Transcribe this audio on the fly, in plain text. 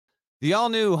The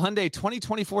all-new Hyundai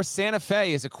 2024 Santa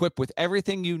Fe is equipped with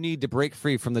everything you need to break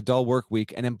free from the dull work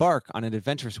week and embark on an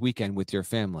adventurous weekend with your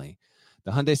family.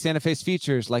 The Hyundai Santa Fe's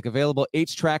features like available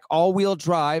H-Track all-wheel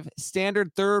drive,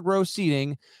 standard third-row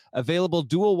seating, available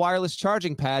dual wireless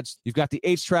charging pads. You've got the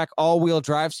H-Track all-wheel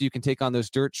drive so you can take on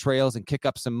those dirt trails and kick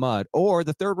up some mud. Or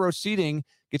the third-row seating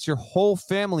gets your whole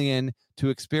family in to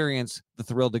experience the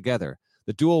thrill together.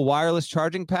 The dual wireless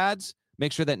charging pads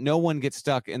make sure that no one gets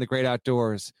stuck in the great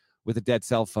outdoors with a dead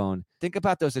cell phone. Think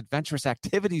about those adventurous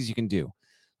activities you can do.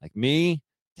 Like me,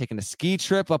 taking a ski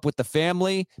trip up with the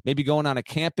family, maybe going on a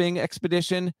camping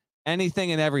expedition,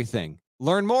 anything and everything.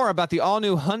 Learn more about the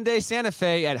all-new Hyundai Santa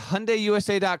Fe at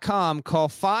HyundaiUSA.com. Call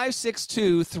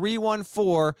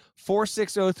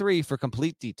 562-314-4603 for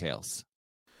complete details.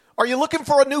 Are you looking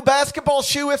for a new basketball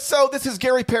shoe? If so, this is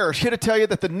Gary Parrish here to tell you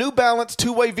that the New Balance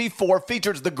 2-Way V4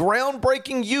 features the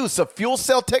groundbreaking use of fuel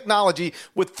cell technology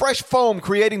with fresh foam,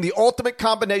 creating the ultimate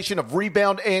combination of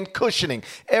rebound and cushioning.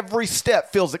 Every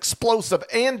step feels explosive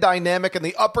and dynamic, and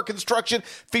the upper construction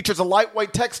features a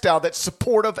lightweight textile that's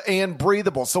supportive and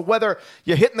breathable. So whether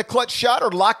you're hitting the clutch shot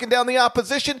or locking down the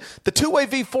opposition, the 2-Way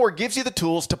V4 gives you the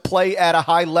tools to play at a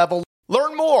high level.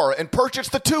 Learn more and purchase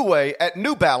the 2-Way at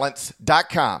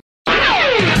newbalance.com.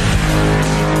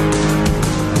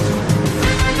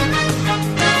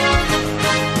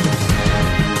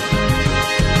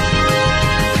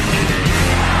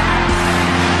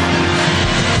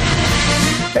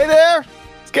 Hey there,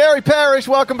 it's Gary Parrish.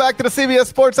 Welcome back to the CBS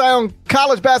Sports Eye on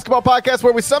College Basketball Podcast,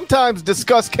 where we sometimes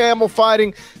discuss camel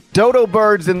fighting, dodo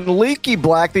birds, and leaky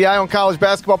black. The Eye on College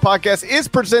Basketball Podcast is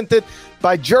presented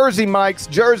by Jersey Mike's.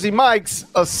 Jersey Mike's,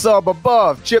 a sub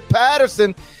above. Chip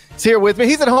Patterson is here with me.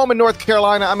 He's at home in North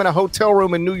Carolina. I'm in a hotel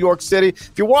room in New York City.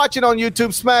 If you're watching on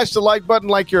YouTube, smash the like button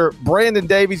like you're Brandon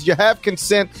Davies. You have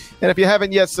consent. And if you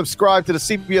haven't yet subscribed to the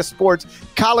CBS Sports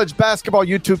College Basketball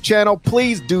YouTube channel,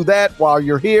 please do that while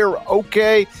you're here.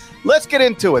 Okay, let's get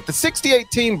into it. The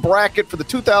 68-team bracket for the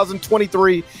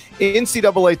 2023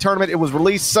 NCAA tournament. It was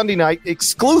released Sunday night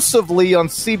exclusively on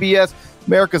CBS,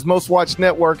 America's most watched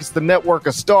network. It's the network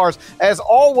of stars. As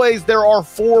always, there are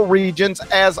 4 regions.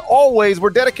 As always, we're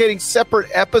dedicating separate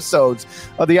episodes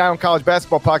of the Eye on College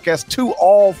Basketball Podcast to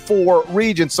all 4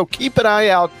 regions. So keep an eye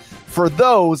out for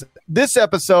those. This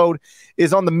episode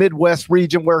is on the Midwest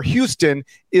region, where Houston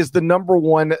is the number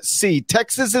 1 seed.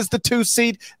 Texas is the 2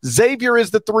 seed. Xavier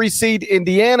is the 3 seed.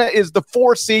 Indiana is the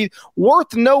 4 seed.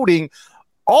 Worth noting,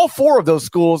 all 4 of those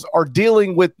schools are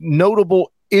dealing with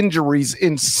notable injuries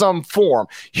in some form.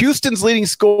 Houston's leading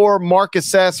scorer, Marcus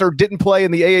Sasser, didn't play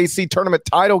in the AAC tournament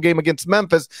title game against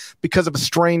Memphis because of a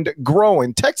strained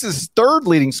groin. Texas' 3rd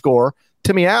leading scorer,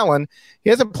 Timmy Allen, he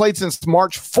hasn't played since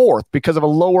March 4th because of a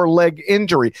lower leg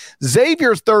injury.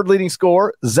 Xavier's 3rd leading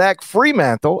scorer, Zach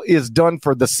Freemantle, is done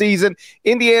for the season.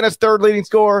 Indiana's 3rd leading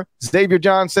scorer, Xavier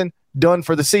Johnson, done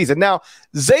for the season. Now,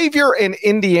 Xavier and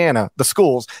Indiana, the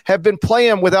schools, have been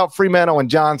playing without Fremantle and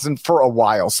Johnson for a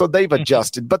while, so they've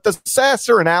adjusted. But the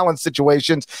Sasser and Allen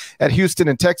situations at Houston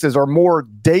and Texas are more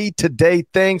day-to-day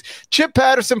things. Chip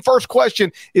Patterson, first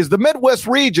question, is the Midwest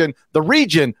region the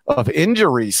region of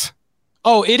injuries?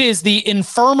 Oh, it is the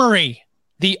infirmary.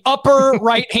 The upper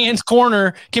right-hand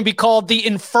corner can be called the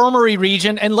infirmary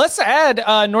region. And let's add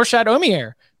Norshad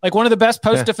Omier, like one of the best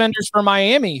post defenders for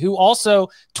Miami, who also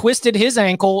twisted his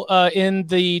ankle in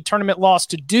the tournament loss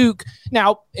to Duke.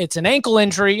 Now, it's an ankle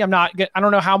injury. I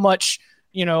don't know how much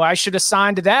I should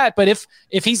assign to that, but if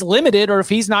he's limited or if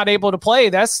he's not able to play,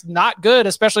 that's not good,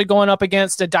 especially going up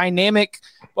against a dynamic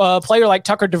player like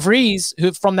Tucker DeVries,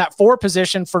 who from that 4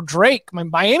 position for Drake.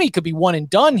 Miami could be one and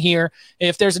done here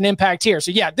if there's an impact here.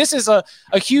 So yeah, this is a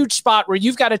huge spot where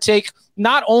you've got to take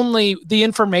not only the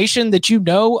information that you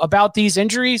know about these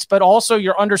injuries, but also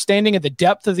your understanding of the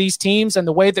depth of these teams and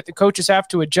the way that the coaches have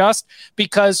to adjust,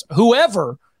 because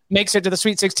whoever makes it to the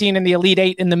Sweet 16 and the Elite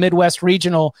 8 in the Midwest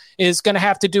Regional is going to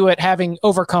have to do it having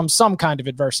overcome some kind of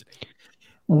adversity.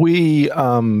 We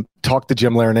talked to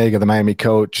Jim Larinaga, the Miami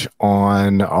coach,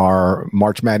 on our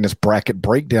March Madness bracket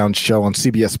breakdown show on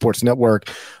CBS Sports Network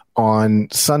on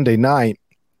Sunday night.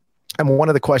 And one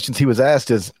of the questions he was asked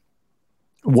is,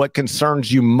 what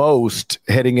concerns you most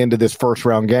heading into this first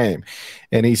round game?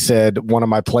 And he said, one of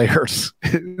my players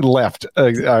left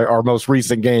our most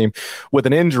recent game with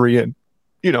an injury, and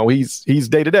he's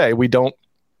day to day. We don't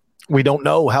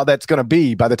know how that's going to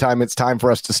be by the time it's time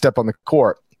for us to step on the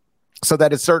court. So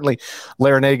that is certainly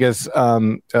Larinaga's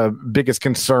biggest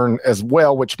concern as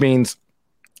well, which means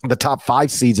the top 5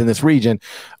 seeds in this region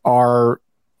are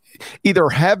either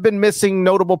have been missing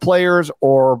notable players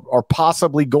or are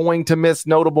possibly going to miss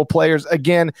notable players.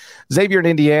 Again, Xavier in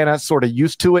Indiana sort of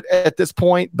used to it at this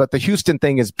point, but the Houston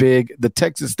thing is big. The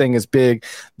Texas thing is big.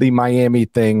 The Miami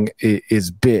thing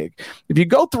is big. If you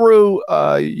go through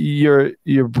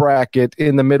your bracket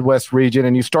in the Midwest region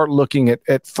and you start looking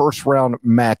at first round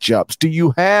matchups, do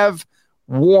you have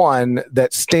one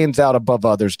that stands out above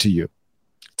others to you?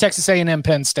 Texas A&M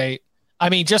Penn State. I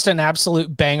mean, just an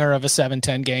absolute banger of a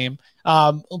 7-10 game.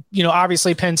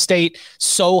 Obviously Penn State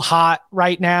so hot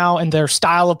right now and their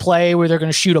style of play where they're going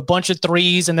to shoot a bunch of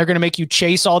threes and they're going to make you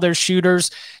chase all their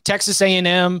shooters. Texas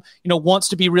A&M, wants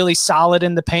to be really solid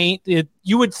in the paint.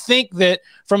 You would think that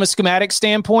from a schematic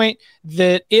standpoint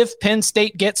that if Penn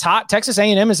State gets hot, Texas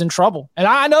A&M is in trouble. And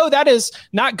I know that is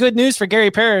not good news for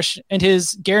Gary Parrish and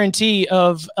his guarantee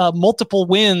of multiple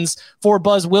wins for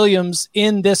Buzz Williams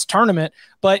in this tournament.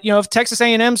 But, if Texas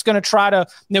A&M is going to try to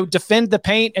defend the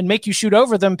paint and make you shoot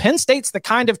over them, Penn State's the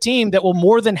kind of team that will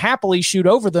more than happily shoot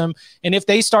over them. And if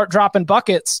they start dropping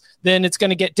buckets, then it's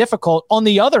going to get difficult. On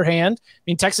the other hand,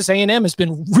 Texas A&M has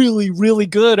been really, really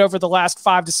good over the last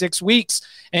 5 to 6 weeks.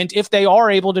 And if they are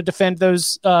able to defend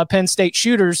those Penn State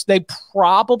shooters, they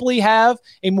probably have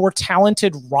a more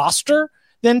talented roster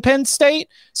than Penn State.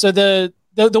 So the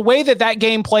way that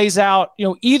game plays out,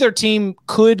 either team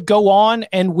could go on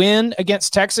and win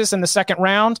against Texas in the second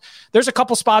round. There's a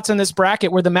couple spots in this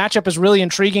bracket where the matchup is really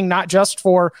intriguing, not just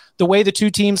for the way the two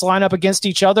teams line up against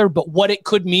each other, but what it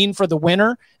could mean for the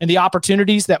winner and the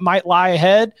opportunities that might lie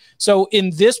ahead. So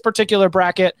in this particular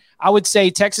bracket, I would say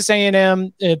Texas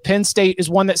A&M, Penn State is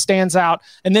one that stands out.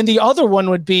 And then the other one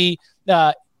would be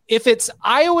if it's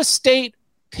Iowa State,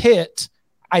 Pitt,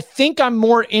 I think I'm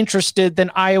more interested than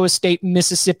Iowa State,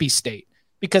 Mississippi State,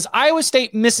 because Iowa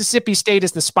State, Mississippi State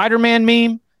is the Spider-Man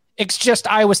meme. It's just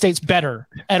Iowa State's better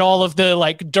at all of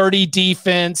the dirty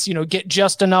defense, get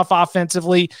just enough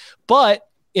offensively. But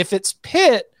if it's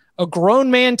Pitt, a grown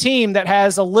man team that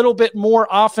has a little bit more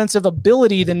offensive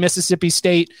ability than Mississippi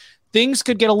State, things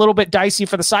could get a little bit dicey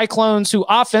for the Cyclones, who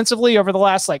offensively over the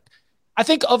last, I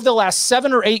think of the last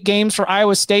 7 or 8 games for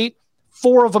Iowa State,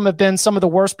 4 of them have been some of the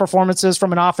worst performances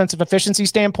from an offensive efficiency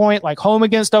standpoint, like home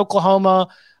against Oklahoma,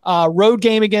 road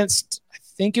game against, I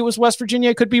think it was West Virginia.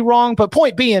 I could be wrong. But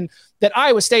point being that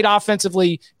Iowa State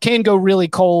offensively can go really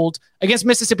cold. Against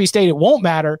Mississippi State, it won't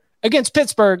matter. Against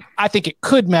Pittsburgh, I think it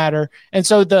could matter. And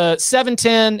so the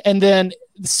 7-10 and then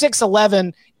the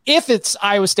 6-11, if it's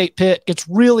Iowa State Pitt, gets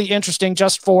really interesting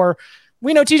just for,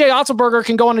 we know TJ Otzelberger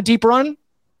can go on a deep run,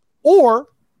 or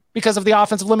because of the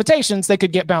offensive limitations, they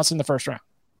could get bounced in the first round.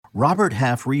 Robert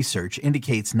Half research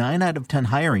indicates 9 out of 10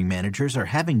 hiring managers are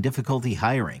having difficulty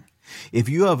hiring. If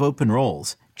you have open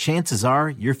roles, chances are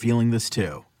you're feeling this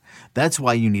too. That's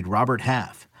why you need Robert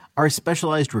Half. Our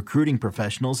specialized recruiting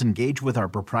professionals engage with our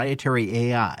proprietary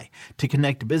AI to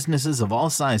connect businesses of all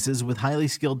sizes with highly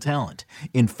skilled talent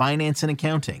in finance and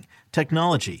accounting,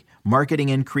 technology,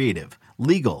 marketing and creative,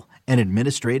 legal, and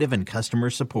administrative and customer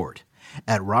support.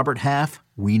 At Robert Half,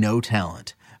 we know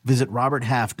talent. Visit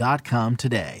roberthalf.com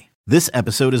today. This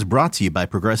episode is brought to you by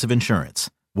Progressive Insurance.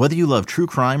 Whether you love true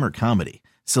crime or comedy,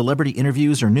 celebrity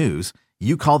interviews or news,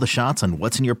 you call the shots on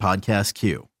what's in your podcast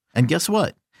queue. And guess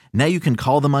what? Now you can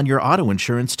call them on your auto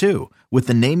insurance too with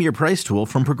the Name Your Price tool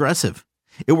from Progressive.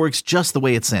 It works just the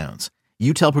way it sounds.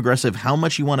 You tell Progressive how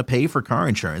much you want to pay for car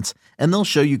insurance, and they'll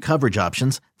show you coverage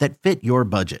options that fit your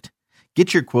budget.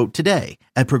 Get your quote today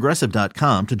at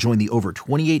Progressive.com to join the over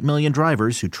 28 million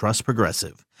drivers who trust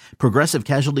Progressive. Progressive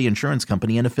Casualty Insurance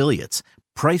Company and Affiliates.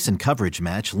 Price and coverage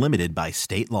match limited by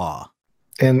state law.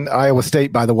 And Iowa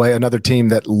State, by the way, another team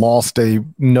that lost a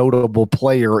notable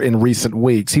player in recent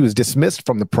weeks. He was dismissed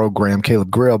from the program, Caleb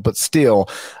Grill, but still,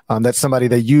 that's somebody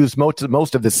they used most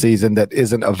of the season that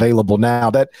isn't available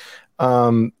now.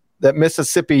 That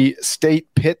Mississippi State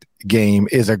Pitt game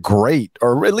is a great,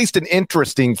 or at least an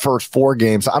interesting first 4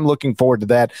 games. I'm looking forward to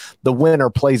that. The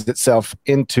winner plays itself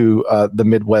into the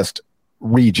Midwest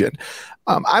region.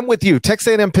 I'm with you.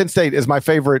 Texas A&M Penn State is my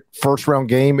favorite first round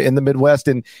game in the Midwest,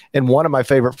 and one of my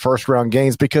favorite first round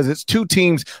games because it's 2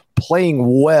 teams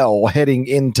playing well heading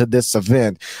into this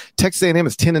event. Texas A&M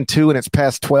is 10-2 in its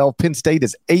past 12. Penn State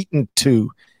is 8-2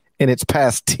 in its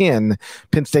past 10.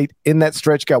 Penn State in that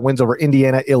stretch got wins over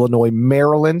Indiana, Illinois,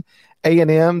 Maryland.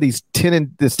 A&M, this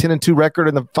 10-2 record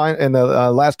in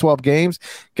the last 12 games,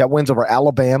 got wins over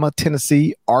Alabama,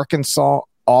 Tennessee, Arkansas,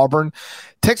 Auburn.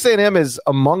 Texas A&M is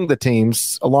among the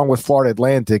teams, along with Florida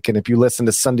Atlantic. And if you listen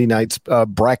to Sunday night's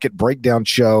bracket breakdown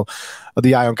show of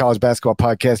the Eye on College Basketball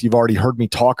Podcast, you've already heard me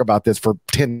talk about this for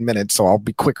 10 minutes, so I'll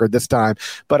be quicker this time.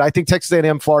 But I think Texas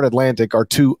A&M, Florida Atlantic are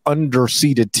two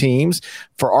underseeded teams.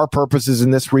 For our purposes in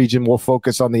this region, we'll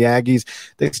focus on the Aggies.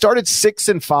 They started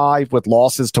 6-5 with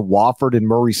losses to Wofford and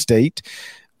Murray State.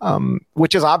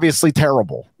 Which is obviously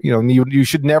terrible. You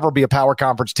should never be a power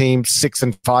conference team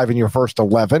 6-5 in your first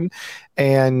 11,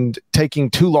 and taking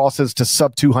 2 losses to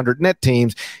sub 200 net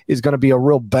teams is going to be a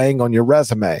real bang on your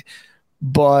resume.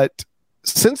 But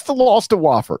since the loss to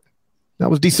Wofford, that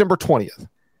was December 20th.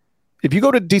 If you go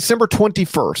to December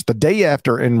 21st, the day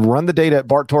after, and run the data at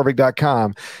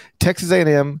barttorvik.com, Texas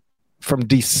A&M from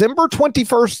December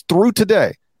 21st through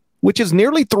today, which is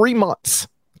nearly 3 months,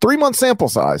 3-month sample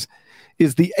size,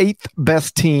 is the 8th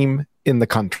best team in the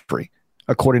country,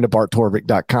 according to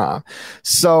barttorvik.com.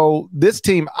 So this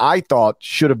team, I thought,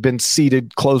 should have been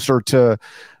seeded closer to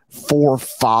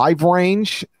 4-5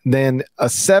 range than a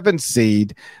 7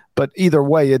 seed. But either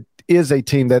way, it is a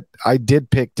team that I did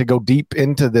pick to go deep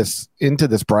into this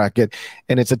bracket,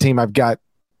 and it's a team I've got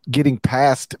getting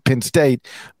past Penn State.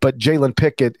 But Jalen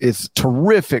Pickett is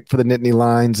terrific for the Nittany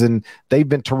Lions, and they've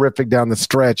been terrific down the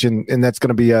stretch, and that's going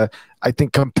to be a, I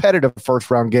think, competitive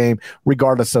first-round game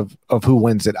regardless of who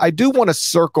wins it. I do want to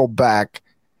circle back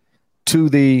to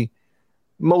the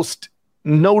most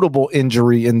notable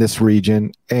injury in this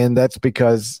region, and that's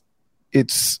because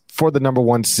it's for the number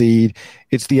 1 seed.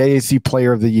 It's the AAC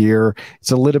Player of the Year.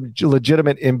 It's a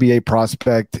legitimate NBA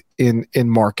prospect in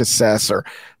Marcus Sasser.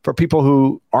 For people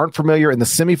who aren't familiar, in the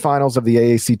semifinals of the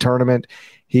AAC tournament,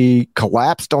 he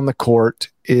collapsed on the court.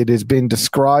 It has been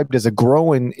described as a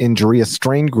groin injury, a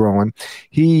strained groin.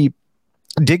 He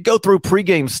did go through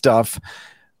pregame stuff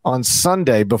on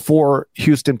Sunday before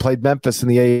Houston played Memphis in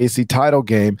the AAC title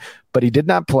game, but he did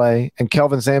not play, and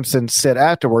Kelvin Sampson said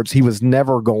afterwards he was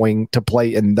never going to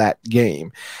play in that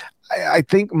game. I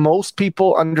think most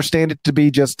people understand it to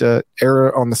be just a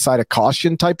error on the side of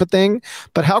caution type of thing,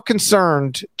 but how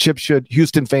concerned, Chip, should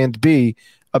Houston fans be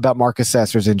about Marcus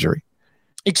Sasser's injury?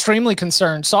 Extremely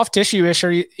concerned. Soft tissue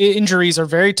injuries are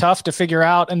very tough to figure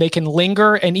out, and they can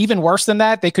linger, and even worse than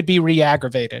that, they could be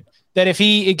re-aggravated. That if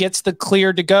he gets the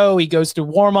clear to go, he goes through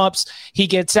warmups, he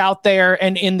gets out there,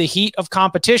 and in the heat of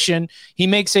competition, he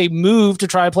makes a move to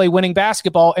try to play winning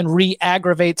basketball and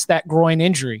re-aggravates that groin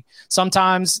injury.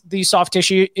 Sometimes these soft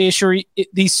tissue injuries,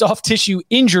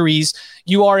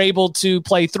 you are able to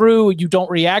play through, you don't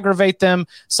re-aggravate them.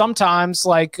 Sometimes,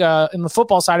 like in the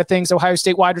football side of things, Ohio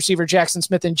State wide receiver Jackson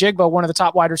Smith-Njigba, one of the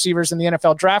top wide receivers in the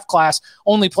NFL draft class,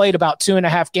 only played about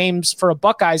 2.5 games for a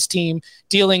Buckeyes team,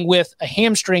 dealing with a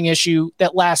hamstring issue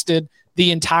that lasted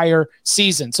the entire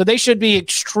season. So they should be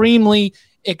extremely,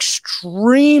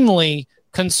 extremely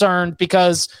concerned,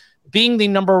 because being the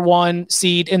number 1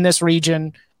 seed in this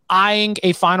region, eyeing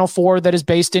a Final Four that is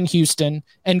based in Houston,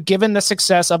 and given the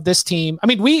success of this team, I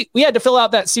mean, we had to fill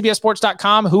out that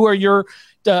CBSSports.com, who are your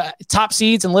top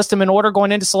seeds, and list them in order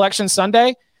going into Selection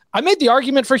Sunday. I made the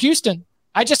argument for Houston.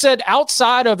 I just said,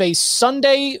 outside of a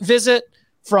Sunday visit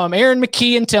from Aaron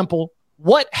McKee and Temple,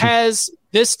 what has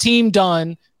this team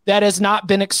done that has not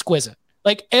been exquisite?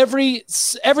 Like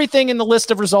everything in the list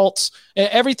of results,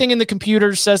 everything in the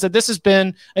computer says that this has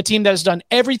been a team that has done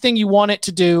everything you want it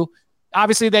to do.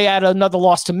 Obviously, they had another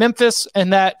loss to Memphis,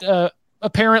 and that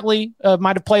apparently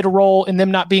might have played a role in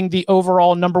them not being the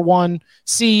overall number 1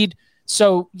 seed.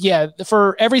 So, yeah,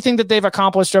 for everything that they've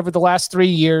accomplished over the last 3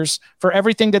 years, for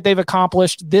everything that they've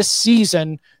accomplished this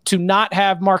season, to not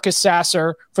have Marcus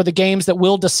Sasser for the games that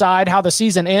will decide how the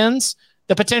season ends,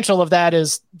 the potential of that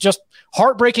is just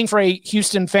heartbreaking for a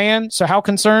Houston fan. So how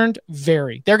concerned?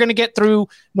 Very. They're going to get through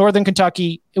Northern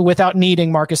Kentucky without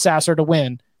needing Marcus Sasser to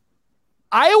win.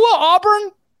 Iowa,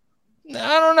 Auburn?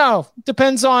 I don't know.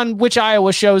 Depends on which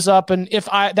Iowa shows up, and if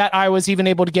that Iowa's even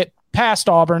able to get past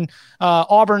Auburn.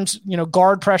 Auburn's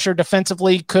guard pressure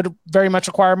defensively could very much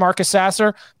require Marcus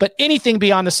Sasser, but anything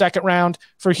beyond the second round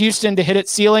for Houston to hit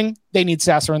its ceiling, they need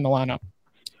Sasser in the lineup.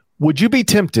 Would you be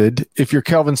tempted, if you're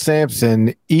Kelvin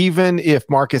Sampson, even if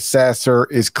Marcus Sasser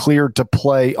is cleared to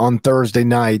play on Thursday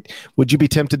night, would you be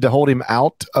tempted to hold him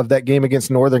out of that game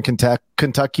against Northern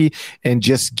Kentucky and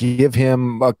just give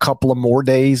him a couple of more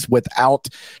days without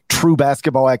true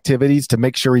basketball activities to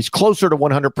make sure he's closer to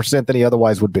 100% than he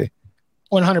otherwise would be?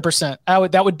 100%.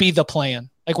 That would be the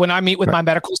plan. Like when I meet with my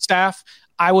medical staff,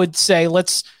 I would say,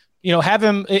 let's have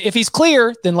him, if he's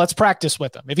clear, then let's practice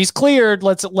with him. If he's cleared,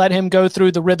 let's let him go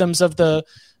through the rhythms of the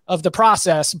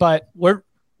process. But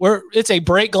it's a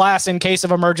break glass in case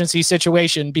of emergency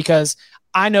situation, because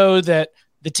I know that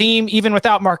the team, even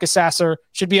without Marcus Sasser,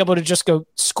 should be able to just go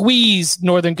squeeze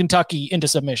Northern Kentucky into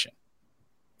submission.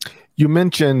 You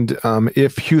mentioned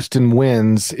if Houston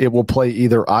wins, it will play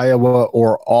either Iowa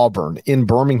or Auburn in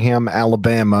Birmingham,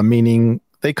 Alabama, meaning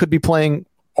they could be playing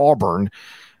Auburn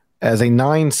as a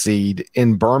 9 seed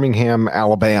in Birmingham,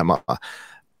 Alabama.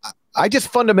 I just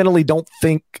fundamentally don't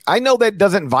think – I know that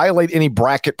doesn't violate any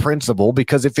bracket principle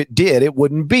because if it did, it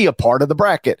wouldn't be a part of the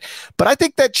bracket. But I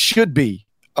think that should be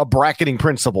a bracketing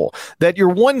principle, that your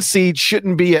 1 seed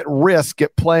shouldn't be at risk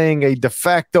at playing a de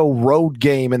facto road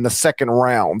game in the second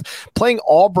round. Playing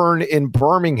Auburn in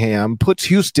Birmingham puts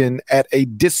Houston at a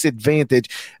disadvantage.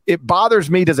 It bothers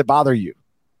me. Does it bother you?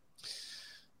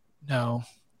 No.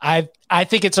 I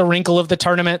think it's a wrinkle of the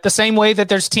tournament, the same way that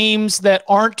there's teams that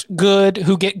aren't good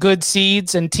who get good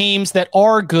seeds and teams that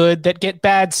are good that get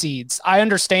bad seeds. I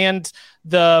understand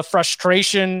the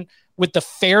frustration with the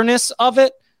fairness of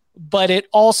it, but it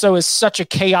also is such a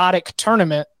chaotic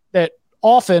tournament that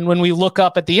often when we look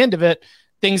up at the end of it,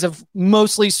 things have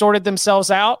mostly sorted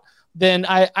themselves out. Then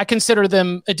I consider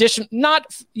them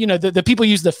not, the people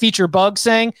use the feature bug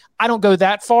saying, I don't go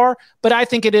that far, but I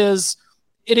think it is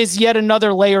yet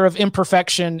another layer of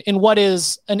imperfection in what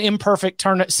is an imperfect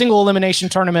single elimination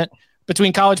tournament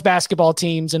between college basketball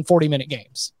teams and 40-minute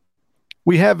games.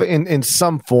 We have in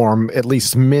some form at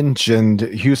least mentioned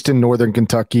Houston, Northern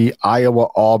Kentucky, Iowa,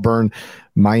 Auburn,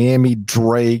 Miami,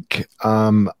 Drake,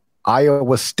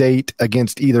 Iowa State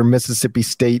against either Mississippi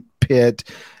State, Pitt,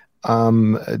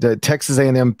 the Texas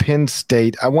A&M, Penn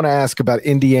State. I want to ask about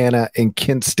Indiana and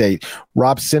Kent State.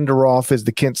 Rob Senderoff is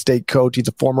the Kent State coach. He's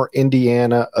a former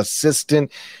Indiana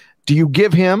assistant. Do you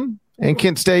give him and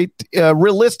Kent State a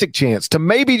realistic chance to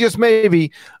maybe, just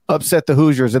maybe, upset the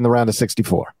Hoosiers in the round of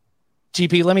 64?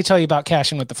 GP, let me tell you about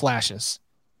Cashing with the Flashes,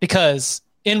 because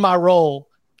in my role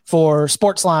for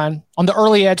Sportsline on the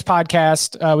Early Edge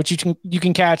podcast, which you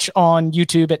can catch on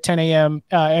YouTube at 10 a.m.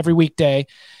 Every weekday,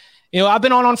 I've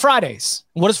been on Fridays.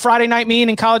 What does Friday night mean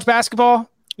in college basketball? It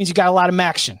means you got a lot of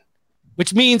action,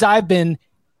 which means I've been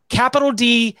capital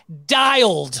D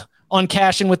dialed on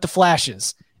Cashing with the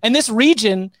Flashes. And this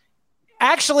region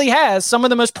actually has some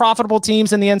of the most profitable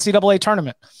teams in the NCAA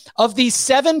tournament. Of the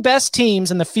 7 best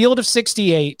teams in the field of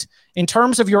 68, in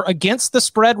terms of your against the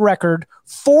spread record,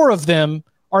 4 of them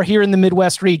are here in the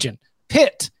Midwest region.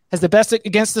 Pitt has the best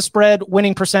against the spread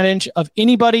winning percentage of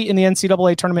anybody in the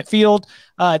NCAA tournament field.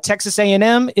 Texas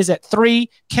A&M is at 3,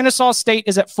 Kennesaw State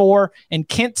is at 4, and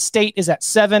Kent State is at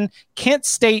 7. Kent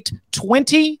State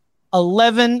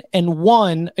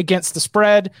 20-11-1 against the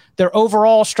spread. Their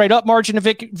overall straight up margin of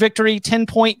victory,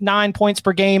 10.9 points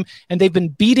per game, and they've been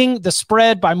beating the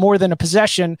spread by more than a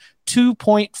possession,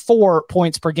 2.4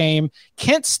 points per game.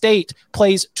 Kent State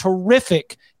plays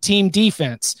terrific team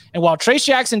defense. And while Trace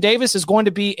Jackson Davis is going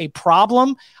to be a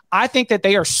problem, I think that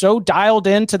they are so dialed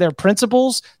into their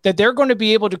principles that they're going to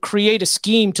be able to create a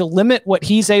scheme to limit what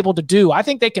he's able to do. I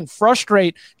think they can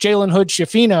frustrate Jalen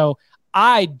Hood-Schifino.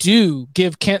 I do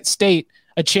give Kent State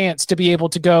a chance to be able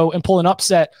to go and pull an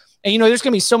upset. And, there's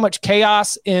going to be so much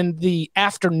chaos in the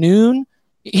afternoon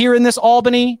here in this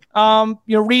Albany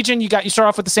region. You start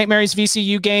off with the St. Mary's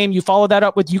VCU game. You follow that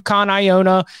up with UConn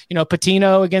Iona,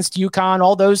 Patino against UConn,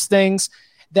 all those things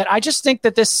that I just think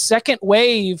that this second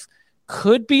wave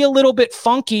could be a little bit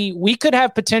funky. We could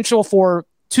have potential for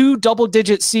 2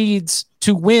 double-digit seeds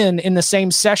to win in the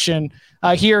same session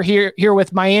here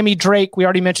with Miami Drake. We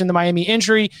already mentioned the Miami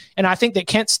injury, and I think that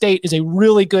Kent State is a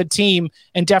really good team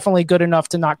and definitely good enough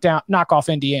to knock off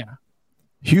Indiana.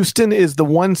 Houston is the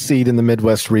 1 seed in the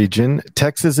Midwest region.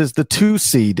 Texas is the 2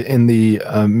 seed in the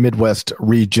Midwest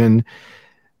region.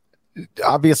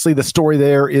 Obviously, the story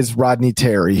there is Rodney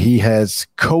Terry. He has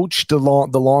coached the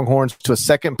Longhorns to a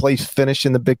second-place finish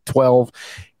in the Big 12,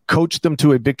 coached them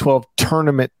to a Big 12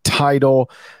 tournament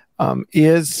title,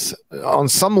 is on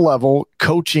some level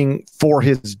coaching for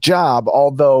his job,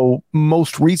 although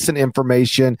most recent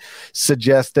information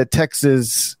suggests that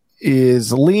Texas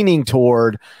is leaning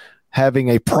toward having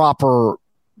a proper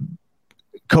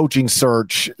coaching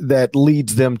search that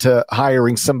leads them to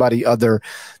hiring somebody other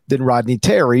than Rodney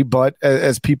Terry. But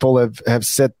as people have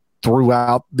said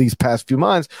throughout these past few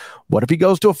months, what if he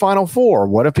goes to a Final Four?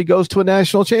 What if he goes to a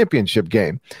national championship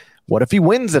game? What if he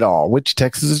wins it all, which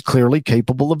Texas is clearly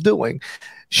capable of doing?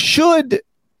 Should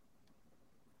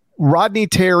Rodney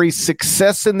Terry's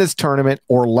success in this tournament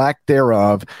or lack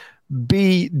thereof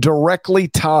be directly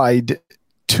tied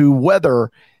to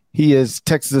whether he is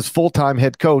Texas's full-time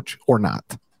head coach or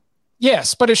not?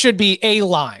 Yes, but it should be a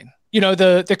line.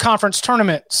 the conference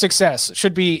tournament success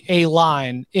should be a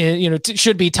line,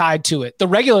 should be tied to it. The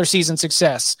regular season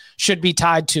success should be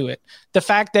tied to it. The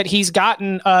fact that he's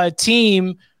gotten a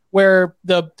team where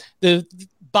the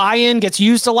buy-in gets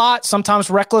used a lot, sometimes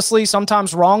recklessly,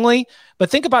 sometimes wrongly. But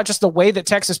think about just the way that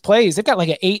Texas plays. They've got like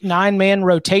an 8-9 man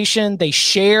rotation. They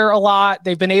share a lot.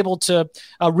 They've been able to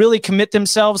really commit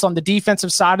themselves on the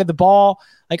defensive side of the ball.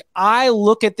 Like, I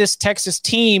look at this Texas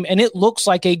team and it looks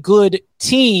like a good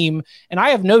team. And I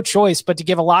have no choice but to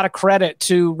give a lot of credit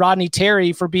to Rodney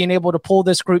Terry for being able to pull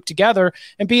this group together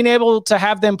and being able to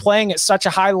have them playing at such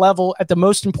a high level at the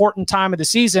most important time of the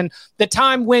season, the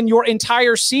time when your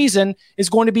entire season is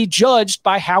going to be judged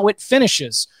by how it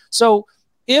finishes. So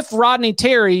if Rodney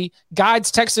Terry guides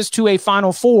Texas to a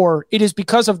Final Four, it is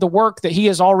because of the work that he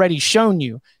has already shown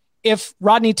you. If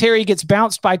Rodney Terry gets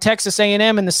bounced by Texas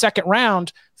A&M in the second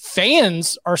round,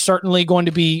 fans are certainly going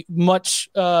to be much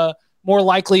more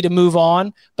likely to move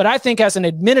on. But I think as an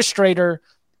administrator,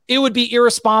 it would be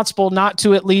irresponsible not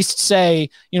to at least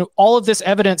say, all of this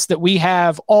evidence that we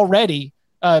have already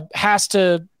has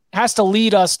to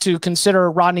lead us to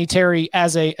consider Rodney Terry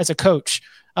as a coach.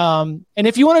 And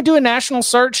if you want to do a national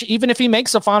search, even if he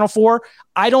makes a Final Four,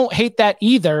 I don't hate that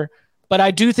either. But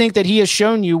I do think that he has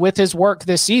shown you with his work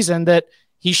this season that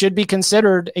he should be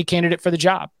considered a candidate for the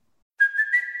job.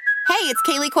 Hey, it's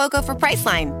Kaylee Cuoco for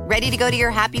Priceline. Ready to go to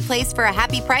your happy place for a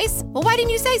happy price? Well, why didn't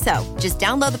you say so? Just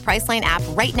download the Priceline app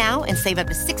right now and save up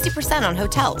to 60% on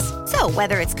hotels. So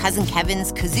whether it's Cousin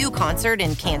Kevin's Kazoo Concert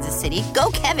in Kansas City,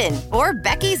 go Kevin, or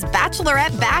Becky's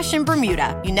Bachelorette Bash in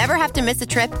Bermuda, you never have to miss a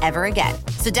trip ever again.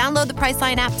 So download the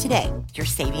Priceline app today. Your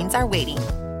savings are waiting.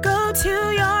 Go to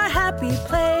your happy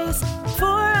place for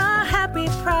a happy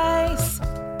price.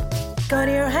 Go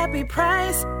to your happy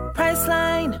price,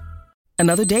 Priceline.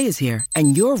 Another day is here,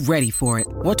 and you're ready for it.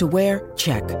 What to wear?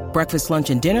 Check. Breakfast,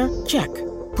 lunch, and dinner? Check.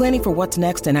 Planning for what's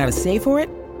next and how to save for it?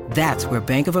 That's where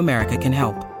Bank of America can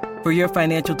help. For your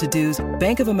financial to-dos,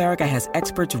 Bank of America has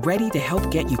experts ready to help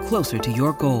get you closer to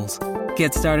your goals.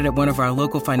 Get started at one of our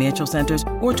local financial centers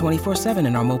or 24/7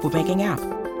 in our mobile banking app.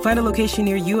 Find a location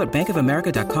near you at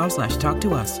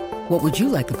bankofamerica.com/talktous. What would you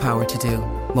like the power to do?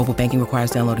 Mobile banking requires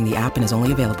downloading the app and is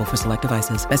only available for select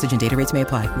devices. Message and data rates may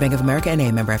apply. Bank of America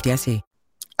NA, member FDIC.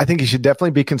 I think he should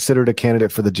definitely be considered a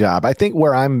candidate for the job. I think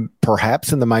where I'm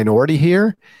perhaps in the minority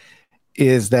here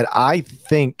is that I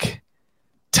think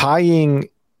tying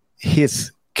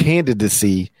his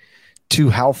candidacy to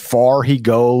how far he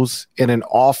goes in an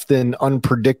often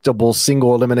unpredictable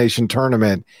single elimination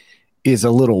tournament is a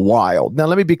little wild. Now,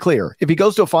 let me be clear. If he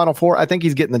goes to a Final Four, I think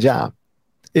he's getting the job.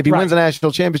 If he wins a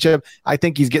national championship, I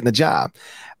think he's getting the job.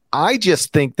 I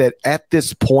just think that at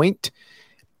this point,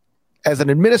 as an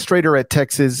administrator at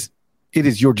Texas, it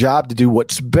is your job to do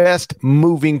what's best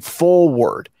moving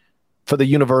forward for the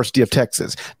University of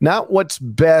Texas. Not what's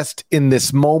best in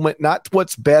this moment, not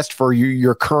what's best for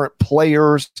your current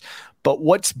players, but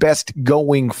what's best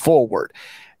going forward.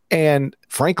 And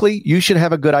frankly, you should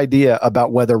have a good idea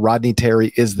about whether Rodney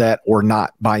Terry is that or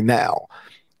not by now.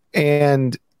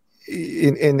 And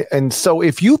so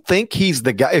if you think he's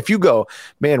the guy, if you go,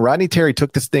 man, Rodney Terry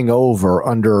took this thing over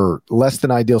under less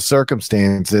than ideal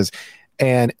circumstances,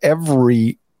 and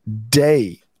every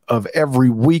day of every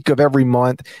week of every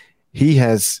month, he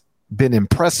has been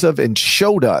impressive and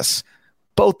showed us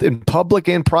both in public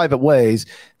and private ways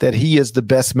that he is the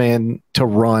best man to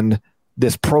run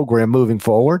this program moving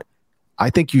forward, I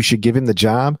think you should give him the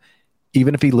job,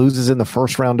 even if he loses in the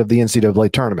first round of the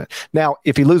NCAA tournament. Now,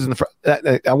 if he loses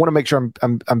I want to make sure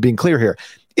I'm being clear here.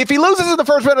 If he loses in the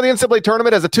first round of the NCAA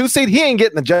tournament as a 2 seed, he ain't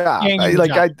getting the job. He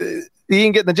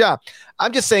ain't getting the job.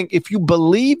 I'm just saying, if you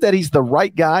believe that he's the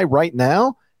right guy right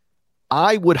now,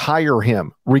 I would hire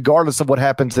him regardless of what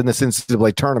happens in this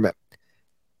NCAA tournament.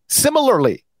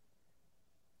 Similarly,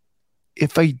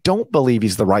 if I don't believe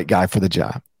he's the right guy for the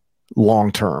job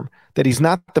long term, that he's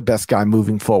not the best guy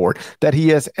moving forward, that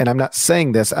he is, and I'm not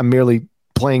saying this, I'm merely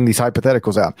playing these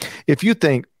hypotheticals out. If you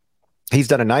think he's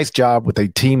done a nice job with a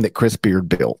team that Chris Beard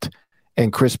built,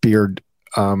 and Chris Beard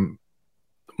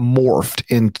morphed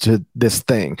into this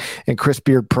thing, and Chris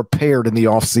Beard prepared in the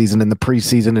offseason, in the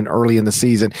preseason, and early in the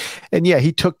season, and yeah,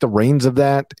 he took the reins of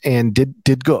that and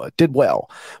did well.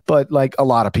 But like a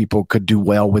lot of people could do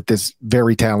well with this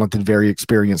very talented, very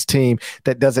experienced team,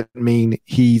 that doesn't mean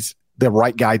he's the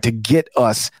right guy to get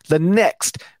us the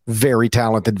next very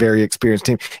talented, very experienced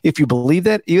team. If you believe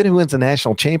that, even if he wins a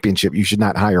national championship, you should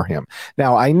not hire him.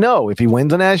 Now, I know if he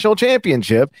wins a national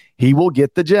championship, he will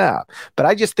get the job. But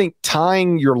I just think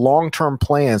tying your long-term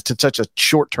plans to such a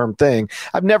short-term thing,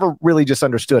 I've never really just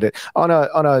understood it. On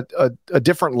a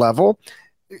different level,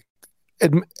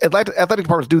 athletic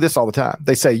departments do this all the time.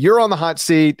 They say, you're on the hot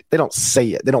seat. They don't say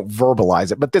it. They don't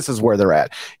verbalize it, but this is where they're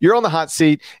at. You're on the hot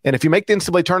seat, and if you make the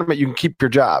NCAA tournament, you can keep your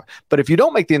job. But if you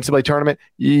don't make the NCAA tournament,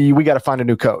 we got to find a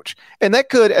new coach. And that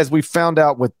could, as we found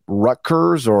out with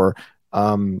Rutgers or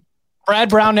Brad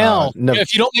Brownell. No,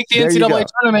 if you don't make the NCAA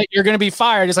tournament, you're going to be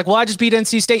fired. It's like, well, I just beat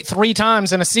NC State 3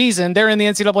 times in a season. They're in the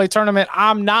NCAA tournament.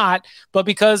 I'm not. But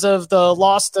because of the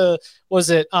loss to,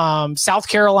 was it South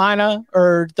Carolina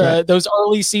or those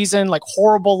early season, like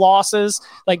horrible losses,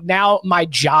 like now my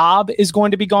job is going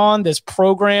to be gone. This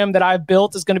program that I've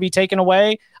built is going to be taken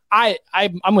away.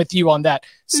 I'm with you on that.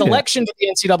 Selection to the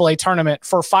NCAA tournament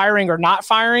for firing or not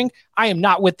firing, I am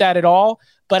not with that at all.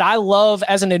 But I love,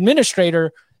 as an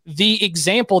administrator, the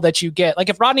example that you get. Like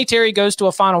if Rodney Terry goes to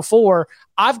a Final Four,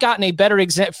 I've gotten a better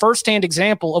firsthand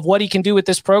example of what he can do with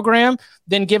this program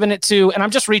than giving it to, and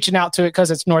I'm just reaching out to it because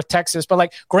it's North Texas, but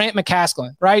like Grant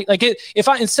McCaskill, right? Like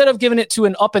instead of giving it to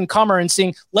an up and comer and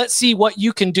saying, let's see what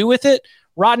you can do with it,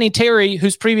 Rodney Terry,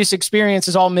 whose previous experience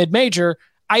is all mid-major,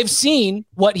 I've seen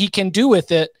what he can do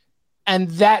with it. And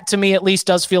that to me at least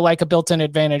does feel like a built-in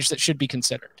advantage that should be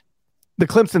considered. The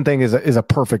Clemson thing is a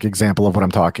perfect example of what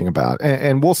I'm talking about.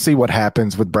 And we'll see what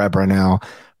happens with Brad Brownell.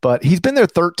 But he's been there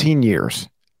 13 years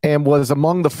and was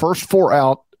among the first 4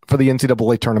 out for the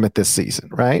NCAA tournament this season,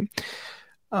 right?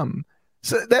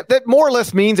 So that more or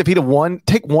less means if he'd have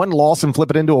take one loss and flip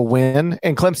it into a win,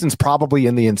 and Clemson's probably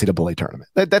in the NCAA tournament.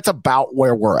 That's about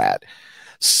where we're at.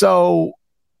 So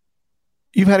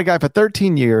you've had a guy for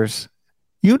 13 years.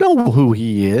 You know who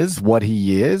he is, what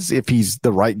he is, if he's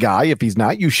the right guy, if he's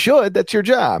not, you should. That's your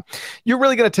job. You're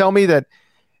really going to tell me that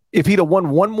if he'd have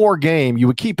won one more game, you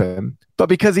would keep him. But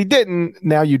because he didn't,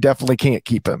 now you definitely can't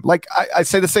keep him. Like I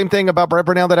say the same thing about Brad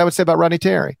Brownell that I would say about Rodney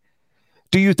Terry.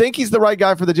 Do you think he's the right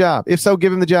guy for the job? If so,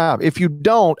 give him the job. If you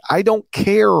don't, I don't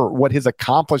care what his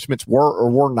accomplishments were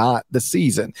or were not this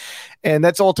season. And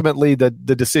that's ultimately the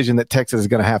decision that Texas is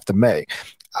going to have to make.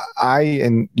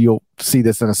 And you'll see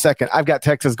this in a second, I've got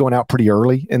Texas going out pretty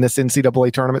early in this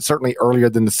NCAA tournament, certainly earlier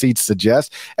than the seeds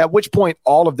suggest, at which point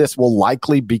all of this will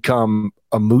likely become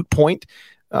a moot point.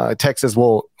 Texas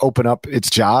will open up its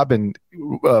job and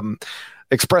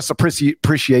express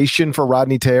appreciation for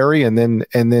Rodney Terry and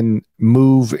then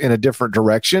move in a different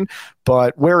direction.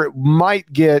 But where it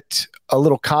might get a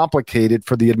little complicated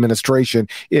for the administration,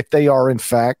 if they are in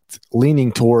fact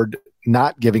leaning toward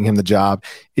not giving him the job,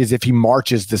 is if he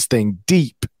marches this thing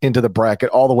deep into the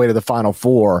bracket all the way to the Final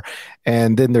Four.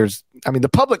 And then the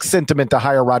public sentiment to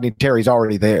hire Rodney Terry is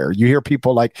already there. You hear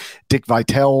people like Dick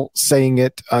Vitale saying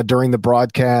it during the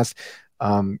broadcast.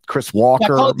 Chris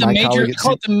Walker, call it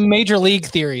the major league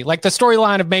theory, like the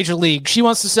storyline of Major League. She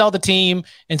wants to sell the team,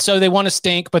 and so they want to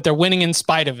stink, but they're winning in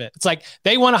spite of it. It's like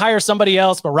they want to hire somebody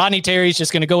else, but Rodney Terry's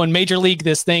just going to go and Major League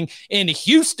this thing in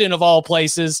Houston of all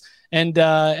places, and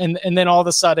then all of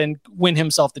a sudden win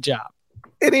himself the job.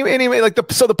 Anyway,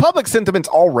 so the public sentiment's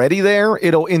already there.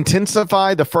 It'll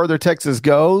intensify the further Texas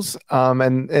goes,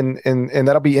 and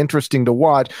that'll be interesting to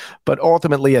watch. But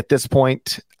ultimately, at this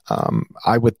point,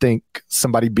 I would think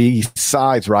somebody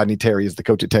besides Rodney Terry is the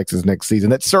coach at Texas next season.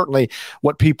 That's certainly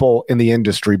what people in the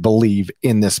industry believe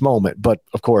in this moment. But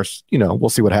of course, we'll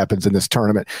see what happens in this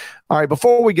tournament. All right,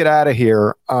 before we get out of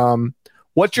here,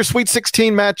 what's your Sweet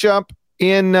 16 matchup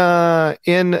in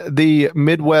the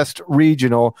Midwest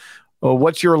Regional?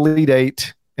 What's your Elite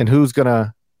Eight, and who's going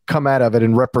to come out of it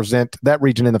and represent that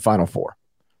region in the Final Four?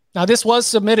 Now, this was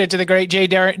submitted to the great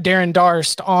Darren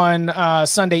Darst on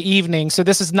Sunday evening, so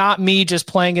this is not me just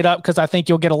playing it up because I think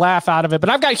you'll get a laugh out of it. But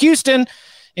I've got Houston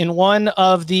in one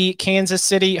of the Kansas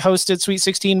City-hosted Sweet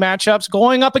 16 matchups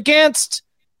going up against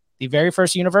the very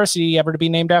first university ever to be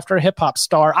named after a hip-hop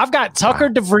star. I've got Tucker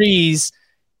DeVries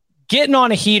getting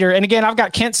on a heater. And again, I've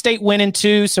got Kent State winning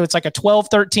 2, so it's like a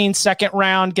 12-13 second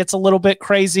round, gets a little bit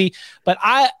crazy. But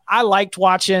I liked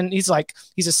watching. He's a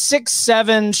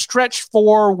 6'7", stretch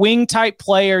 4, wing type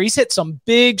player. He's hit some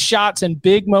big shots and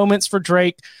big moments for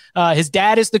Drake. His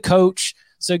dad is the coach.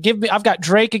 So I've got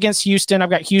Drake against Houston. I've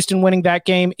got Houston winning that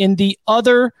game. In the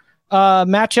other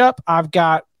matchup, I've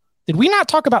got, did we not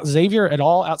talk about Xavier at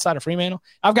all outside of Fremantle?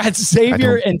 I've got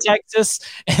Xavier in Texas,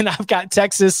 and I've got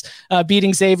Texas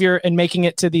beating Xavier and making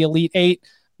it to the Elite Eight.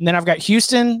 And then I've got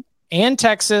Houston and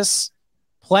Texas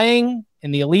playing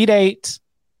in the Elite Eight,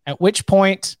 at which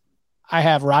point I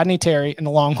have Rodney Terry and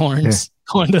the Longhorns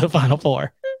going to the Final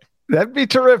Four. That'd be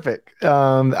terrific.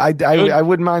 I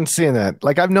wouldn't mind seeing that.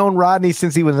 Like, I've known Rodney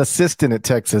since he was an assistant at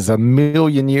Texas a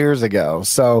million years ago.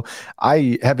 So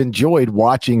I have enjoyed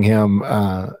watching him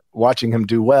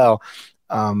do well.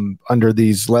 under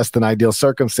these less than ideal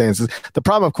circumstances. The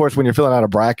problem, of course, when you're filling out a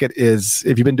bracket is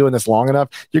if you've been doing this long enough,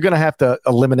 you're going to have to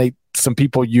eliminate some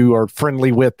people you are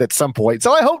friendly with at some point.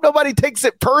 So I hope nobody takes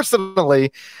it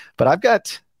personally, but I've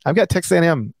got Texas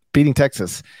A&M beating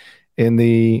Texas in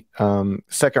the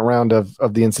second round of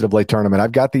the NCAA tournament.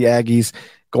 I've got the Aggies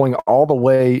going all the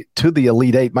way to the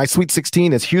Elite Eight. My Sweet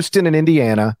 16 is Houston and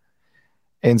Indiana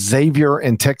and Xavier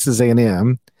and Texas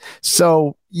A&M.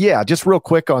 So, yeah, just real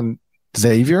quick on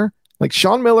Xavier. Like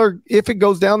Sean Miller, if it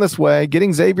goes down this way,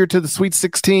 getting Xavier to the Sweet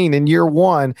 16 in year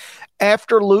one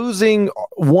after losing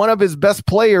one of his best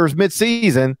players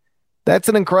midseason, that's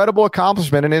an incredible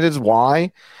accomplishment, and it is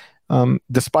why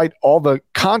despite all the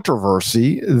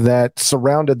controversy that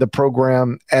surrounded the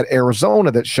program at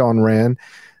Arizona that Sean ran,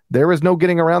 there is no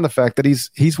getting around the fact that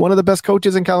he's one of the best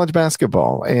coaches in college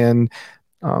basketball. And,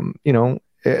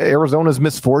 Arizona's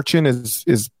misfortune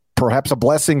is perhaps a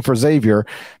blessing for Xavier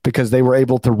because they were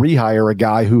able to rehire a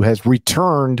guy who has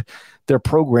returned their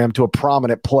program to a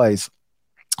prominent place.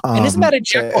 And isn't that a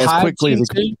Jekyll Hyde team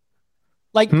too?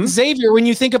 Like Xavier, when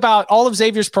you think about all of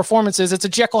Xavier's performances, it's a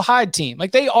Jekyll Hyde team.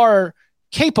 Like they are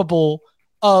capable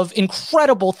of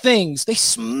incredible things. They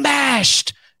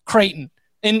smashed Creighton.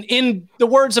 And in the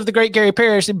words of the great Gary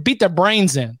Parrish, they beat their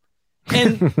brains in.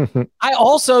 And I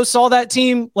also saw that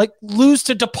team like lose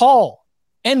to DePaul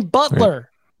and Butler.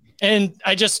 Right. And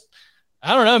I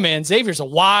don't know, man. Xavier's a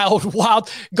wild.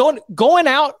 Going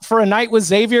out for a night with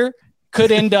Xavier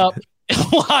could end up in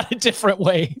a lot of different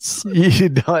ways.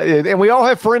 And we all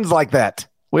have friends like that.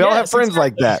 We all have friends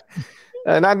like that.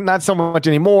 Not so much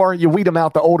anymore. You weed them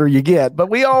out the older you get. But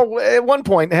we all, at one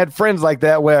point, had friends like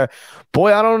that where,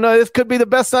 boy, I don't know, this could be the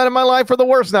best night of my life or the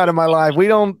worst night of my life. We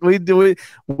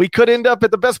could end up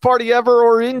at the best party ever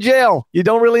or in jail. You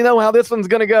don't really know how this one's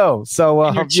going to go.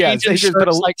 So, Xavier's been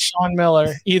like Sean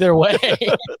Miller. Either way.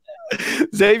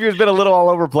 Xavier's been a little all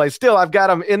over the place. Still, I've got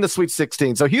them in the Sweet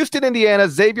 16. So Houston, Indiana,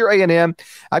 Xavier A&M.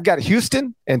 I've got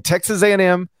Houston and Texas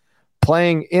A&M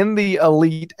playing in the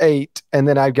Elite Eight, and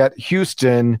then I've got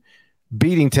Houston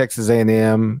beating Texas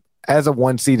A&M as a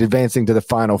 1 seed, advancing to the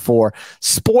Final Four.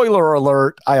 Spoiler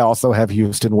alert, I also have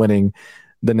Houston winning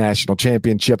the national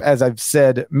championship. As I've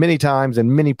said many times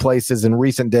in many places in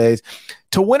recent days,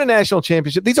 to win a national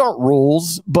championship, these aren't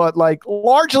rules, but like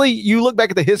largely you look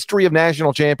back at the history of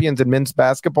national champions in men's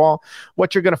basketball,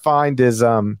 what you're going to find is,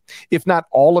 if not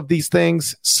all of these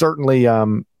things, certainly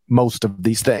most of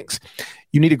these things.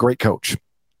 You need a great coach.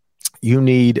 You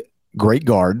need great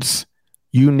guards.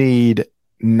 You need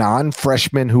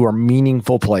non-freshmen who are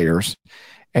meaningful players.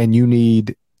 And you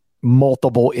need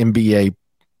multiple NBA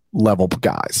level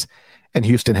guys. And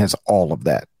Houston has all of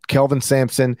that. Kelvin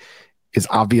Sampson is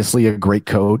obviously a great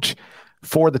coach.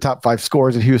 4 of the top 5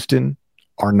 scorers at Houston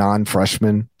are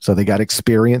non-freshmen, so they got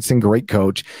experience and great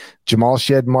coach. Jamal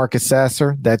Shead, Marcus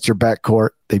Sasser, that's your backcourt.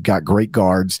 They've got great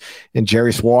guards. And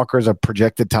Jarius Walker is a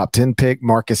projected top 10 pick.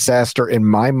 Marcus Sasser, in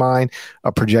my mind,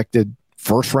 a projected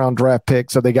first-round draft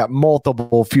pick. So they got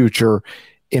multiple future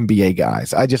NBA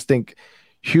guys. I just think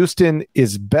Houston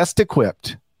is best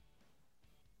equipped,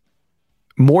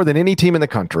 more than any team in the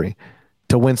country,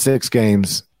 to win 6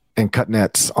 games and cut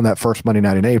nets on that first Monday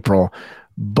night in April.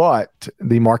 But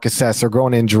the Marcus Sasser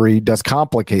groin injury does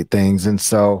complicate things. And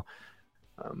so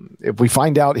if we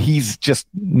find out he's just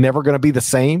never going to be the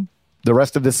same the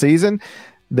rest of the season,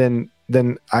 then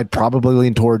I'd probably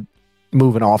lean toward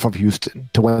moving off of Houston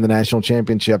to win the national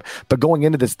championship. But going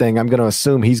into this thing, I'm going to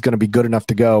assume he's going to be good enough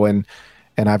to go. And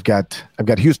I've got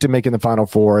Houston making the Final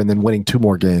Four and then winning 2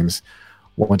 more games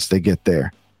once they get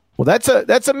there. Well, that's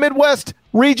a Midwest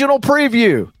regional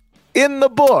preview in the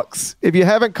books. If you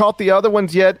haven't caught the other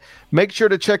ones yet, make sure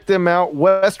to check them out.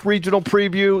 West Regional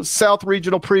Preview, South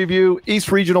Regional Preview, East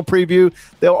Regional Preview.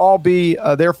 They'll all be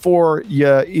there for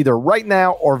you either right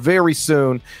now or very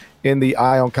soon in the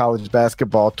Eye on College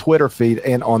Basketball Twitter feed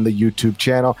and on the YouTube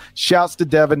channel. Shouts to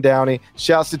Devin Downey.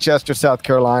 Shouts to Chester, South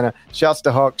Carolina. Shouts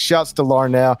to Huck. Shouts to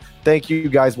Larnell. Thank you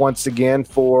guys once again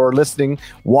for listening,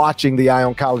 watching the Eye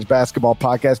on College Basketball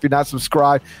podcast. If you're not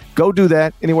subscribed, go do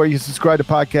that anywhere you subscribe to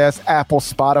podcasts, Apple,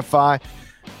 Spotify.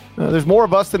 There's more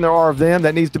of us than there are of them.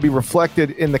 That needs to be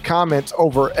reflected in the comments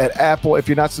over at Apple. If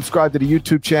you're not subscribed to the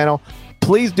YouTube channel,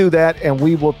 please do that, and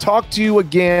we will talk to you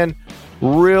again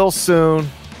real soon.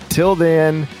 Till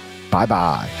then,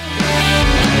 bye-bye.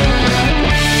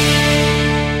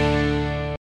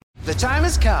 The time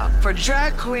has come for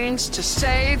drag queens to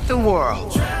save the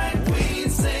world. Drag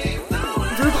queens save the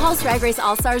world. RuPaul's Drag Race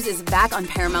All-Stars is back on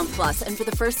Paramount Plus, and for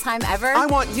the first time ever, I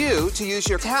want you to use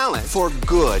your talent for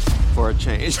good, for a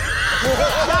change. 8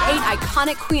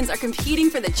 iconic queens are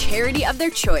competing for the charity of their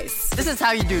choice. This is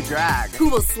how you do drag. Who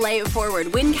will slay it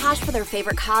forward, win cash for their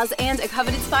favorite cause, and a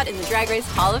coveted spot in the Drag Race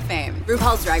Hall of Fame.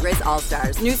 RuPaul's Drag Race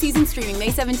All-Stars. New season streaming May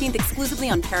 17th exclusively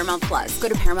on Paramount Plus. Go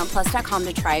to ParamountPlus.com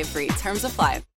to try it free. Terms apply.